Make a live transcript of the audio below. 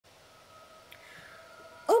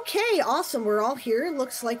Okay, awesome. We're all here.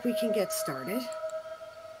 Looks like we can get started.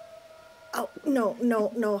 Oh,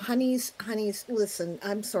 no, honeys, listen,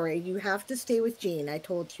 I'm sorry. You have to stay with Jean. I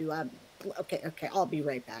told you. Okay, I'll be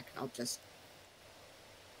right back. I'll just...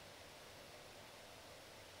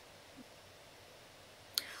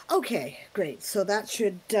 Okay, great. So that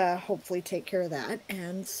should hopefully take care of that.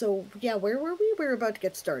 And so, yeah, where were we? We were about to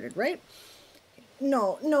get started, right?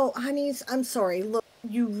 No, honeys, I'm sorry. Look,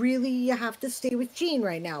 you really have to stay with Jean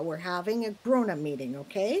right now. We're having a grown-up meeting,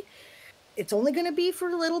 okay? It's only going to be for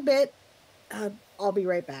a little bit. I'll be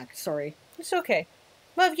right back. Sorry. It's okay.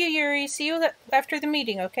 Love you, Yuri. See you after the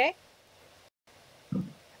meeting, okay?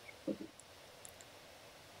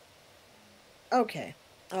 Okay.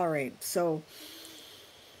 All right. So...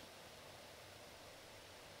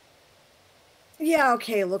 Yeah,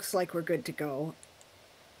 okay. Looks like we're good to go.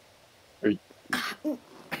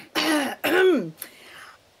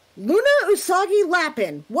 Luna Usagi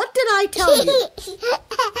Lapin, what did I tell you?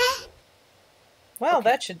 Well, okay.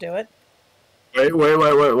 That should do it. Wait.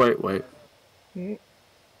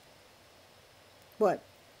 What?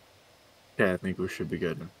 Yeah, I think we should be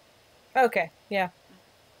good. Okay, yeah.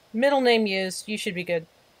 Middle name used. You should be good,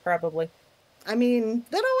 probably. I mean,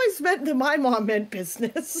 that always meant that my mom meant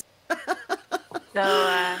business.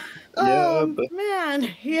 Man,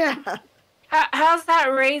 yeah. How's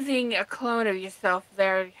that raising a clone of yourself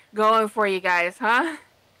there going for you guys, huh?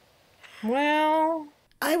 Well...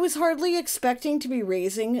 I was hardly expecting to be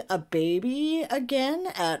raising a baby again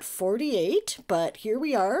at 48, but here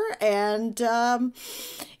we are. And,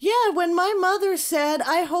 yeah, when my mother said,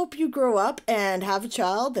 I hope you grow up and have a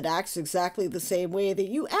child that acts exactly the same way that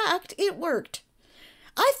you act, it worked.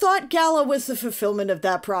 I thought Gala was the fulfillment of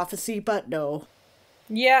that prophecy, but no.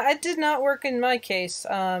 Yeah, it did not work in my case.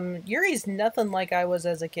 Yuri's nothing like I was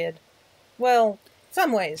as a kid. Well,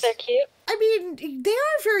 some ways. They're cute. I mean, they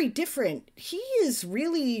are very different. He is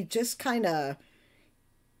really just kind of...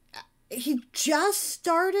 He just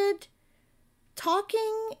started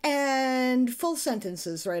talking and full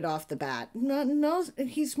sentences right off the bat. No,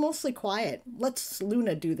 he's mostly quiet. Let's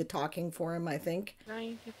Luna do the talking for him, I think.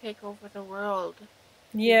 Trying to take over the world.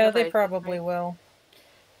 Yeah, they probably will.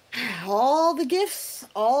 All the gifts,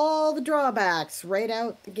 all the drawbacks, right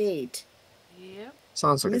out the gate. Yep.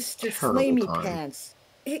 Sounds like Mr. a terrible Flamey time. Pants.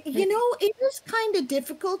 You know, it is kind of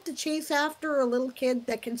difficult to chase after a little kid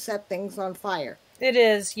that can set things on fire. It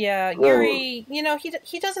is, yeah. Yuri, you know,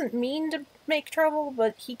 he doesn't mean to make trouble,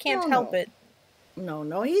 but he can't help it. No,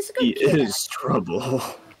 he's a good kid. He is trouble.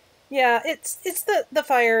 Yeah, it's the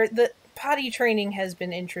fire. The potty training has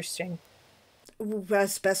been interesting.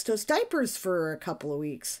 Asbestos diapers for a couple of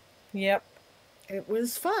weeks. Yep. It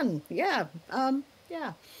was fun. Yeah.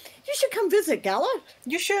 Yeah. You should come visit, Gala.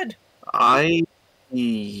 You should. I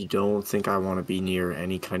don't think I want to be near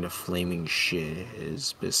any kind of flaming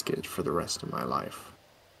shiz biscuit for the rest of my life.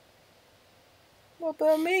 What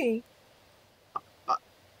about me?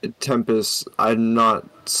 Tempest, I'm not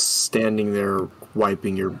standing there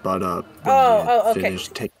wiping your butt up when okay. finish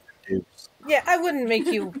taking your dukes. Yeah, I wouldn't make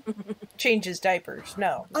you change his diapers,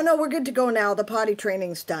 no. Oh, no, we're good to go now. The potty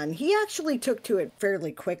training's done. He actually took to it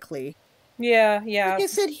fairly quickly. Yeah. Like I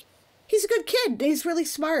said, he's a good kid. He's really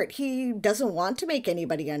smart. He doesn't want to make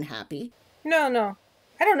anybody unhappy. No.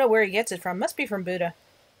 I don't know where he gets it from. Must be from Buddha.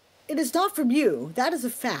 It is not from you. That is a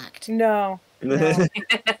fact. No.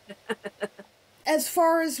 As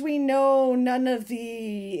far as we know, none of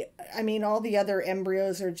the... I mean, all the other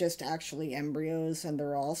embryos are just actually embryos, and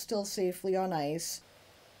they're all still safely on ice.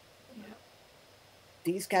 Yeah.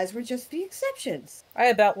 These guys were just the exceptions. I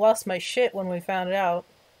about lost my shit when we found it out.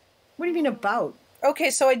 What do you mean about? Okay,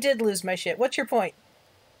 so I did lose my shit. What's your point?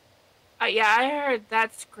 Yeah, I heard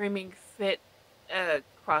that screaming fit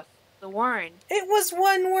across the warren. It was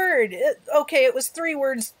one word. It was 3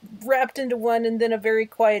 words wrapped into one and then a very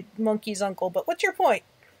quiet monkey's uncle. But what's your point?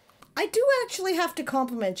 I do actually have to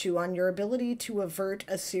compliment you on your ability to avert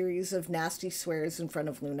a series of nasty swears in front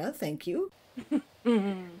of Luna. Thank you.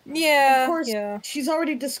 Yeah. Of course, yeah. She's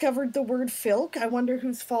already discovered the word filk. I wonder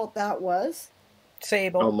whose fault that was.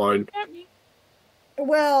 Sable. Oh, mine.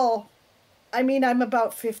 Well, I mean, I'm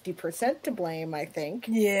about 50% to blame, I think.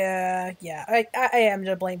 Yeah. I am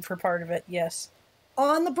to blame for part of it, yes.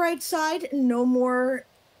 On the bright side, no more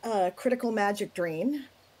critical magic drain.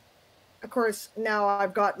 Of course, now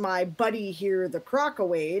I've got my buddy here, the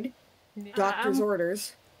Crocoade. Doctor's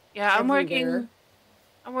orders. Yeah, I'm everywhere.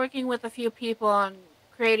 working with a few people on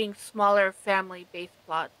creating smaller family-based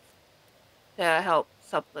plots to help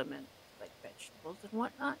supplement like vegetables and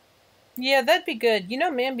whatnot. Yeah, that'd be good. You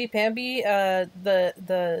know Mamby Pamby,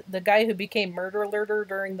 the guy who became murder alerter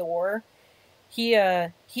during the war? He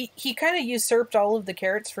kind of usurped all of the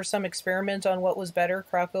carrots for some experiment on what was better,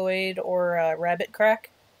 Crocoade or rabbit crack.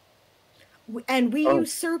 And we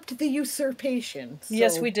usurped the usurpation. So.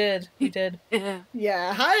 Yes, we did. We did.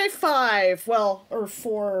 Yeah, high five. Well, or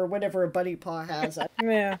 4, or whatever a buddy paw has.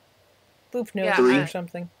 Yeah. Boop nose or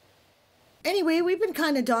something. Anyway, we've been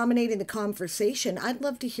kind of dominating the conversation. I'd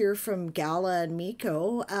love to hear from Gala and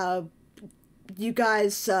Miko. You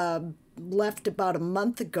guys left about a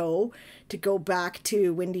month ago to go back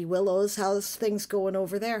to Windy Willows. How's things going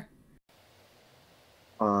over there?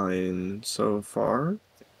 Fine so far.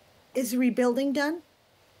 Is rebuilding done?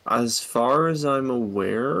 As far as I'm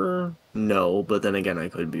aware, no, but then again, I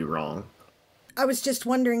could be wrong. I was just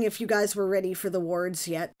wondering if you guys were ready for the wards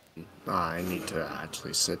yet. I need to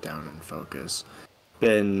actually sit down and focus.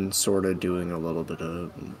 Been sort of doing a little bit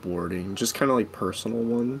of warding, just kind of like personal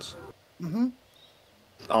ones. Mm-hmm.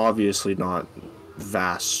 Obviously not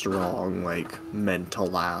vast, strong, like meant to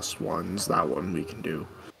last ones. That one we can do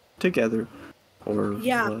together. Or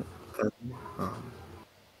yeah.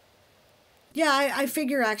 Yeah, I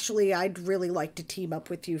figure actually I'd really like to team up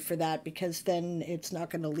with you for that, because then it's not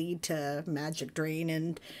going to lead to magic drain,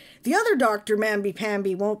 and the other Dr.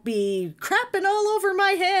 Mamby-Pamby won't be crapping all over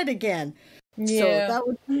my head again. Yeah. So that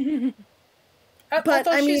would... I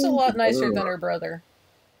thought she's a lot nicer than her brother.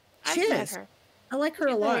 She is. I like her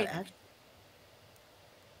a lot.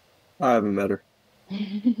 I haven't met her.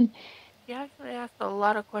 She actually asked a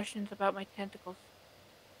lot of questions about my tentacles.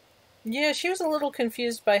 Yeah, she was a little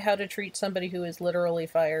confused by how to treat somebody who is literally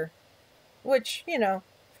fire. Which, you know,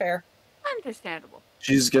 fair. Understandable.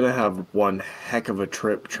 She's gonna have one heck of a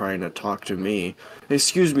trip trying to talk to me.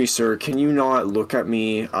 Excuse me, sir, can you not look at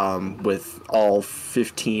me with all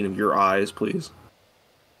 15 of your eyes, please?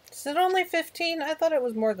 Is it only 15? I thought it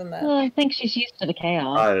was more than that. Well, I think she's used to the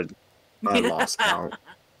chaos. I lost count.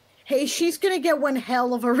 Hey, she's gonna get one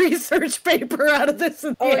hell of a research paper out of this.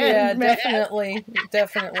 Oh yeah, definitely,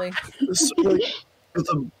 definitely. So, like,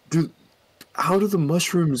 how do the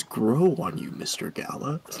mushrooms grow on you, Mr.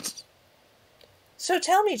 Gala? So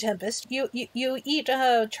tell me, Tempest, you eat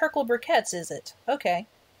charcoal briquettes, is it? Okay.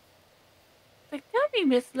 Like, tell me,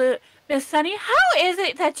 Miss Sunny, how is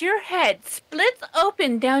it that your head splits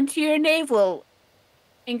open down to your navel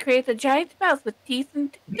and creates a giant mouth with teeth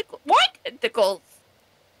and tentacles? What tentacles?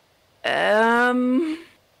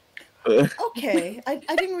 Okay,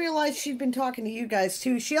 I didn't realize she'd been talking to you guys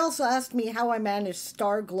too. She also asked me how I managed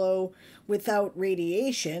star glow without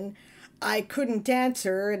radiation. I couldn't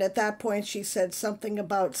answer, and at that point she said something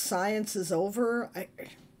about science is over.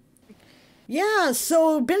 Yeah,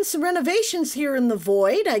 so been some renovations here in the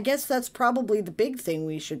Void. I guess that's probably the big thing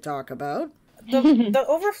we should talk about. The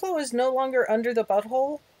overflow is no longer under the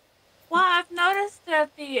butthole? Well, I've noticed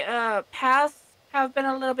that the paths have been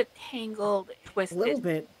a little bit tangled, twisted. A little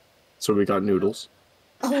bit. So we got noodles.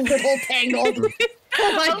 A little tangled.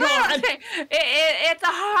 Oh my god. It's a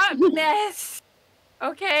hot mess.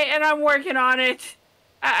 Okay, and I'm working on it.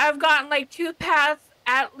 I've gotten like 2 paths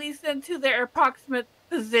at least into their approximate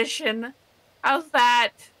position. How's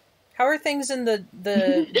that? How are things in the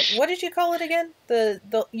what did you call it again?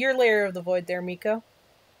 Your layer of the void there, Miko?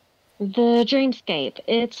 The dreamscape.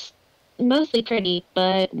 It's mostly pretty,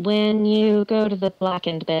 but when you go to the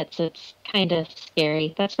blackened bits, it's kind of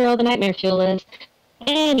scary. That's where all the nightmare fuel is.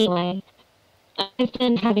 Anyway, I've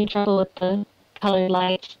been having trouble with the colored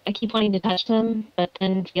lights. I keep wanting to touch them, but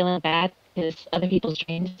then feeling bad because other people's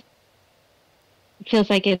dreams. It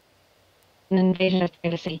feels like it's an invasion of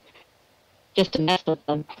privacy, just to mess with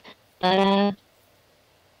them. But,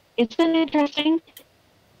 it's been interesting.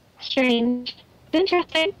 Strange. It's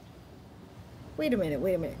interesting. Wait a minute. What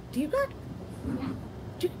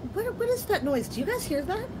is that noise? Do you guys hear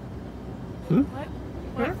that? What?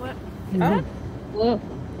 Huh? Whoa.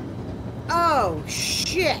 Oh,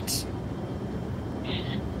 shit.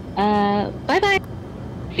 Bye-bye.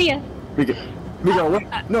 See ya. Miko, wait.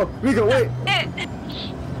 No, Miko, wait.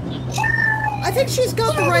 I think she's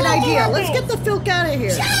got the right idea. Let's get the filk out of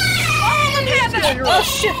here. Oh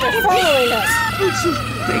shit, they're following us!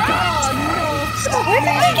 They got Where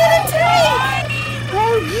did we get into?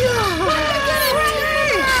 Oh, yeah.